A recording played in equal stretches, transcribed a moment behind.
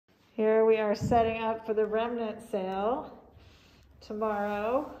Here we are setting up for the remnant sale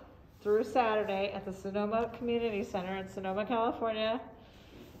tomorrow through Saturday at the Sonoma Community Center in Sonoma, California.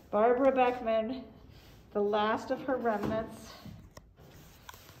 Barbara Beckmann, the last of her remnants.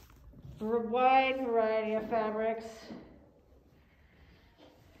 A wide variety of fabrics.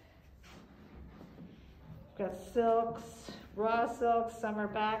 We've got silks, raw silks, some are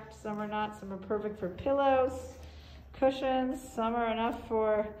backed, some are not, some are perfect for pillows, cushions, some are enough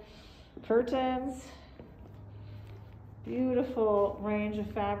for curtains. Beautiful range of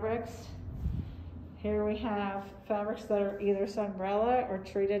fabrics. Here we have fabrics that are either sunbrella or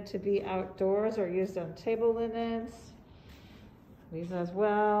treated to be outdoors or used on table linens. These as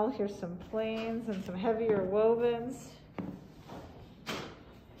well. Here's some plains and some heavier wovens. The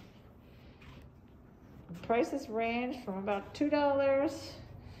prices range from about $2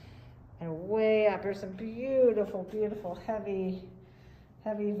 and way up. There's some beautiful, beautiful heavy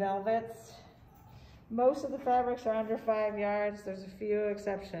velvets. Most of the fabrics are under 5 yards. There's a few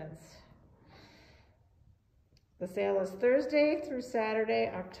exceptions. The sale is Thursday through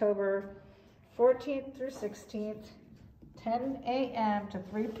Saturday, October 14th through 16th, 10 a.m. to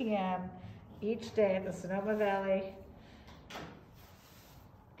 3 p.m. each day at the Sonoma Valley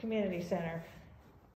Community Center.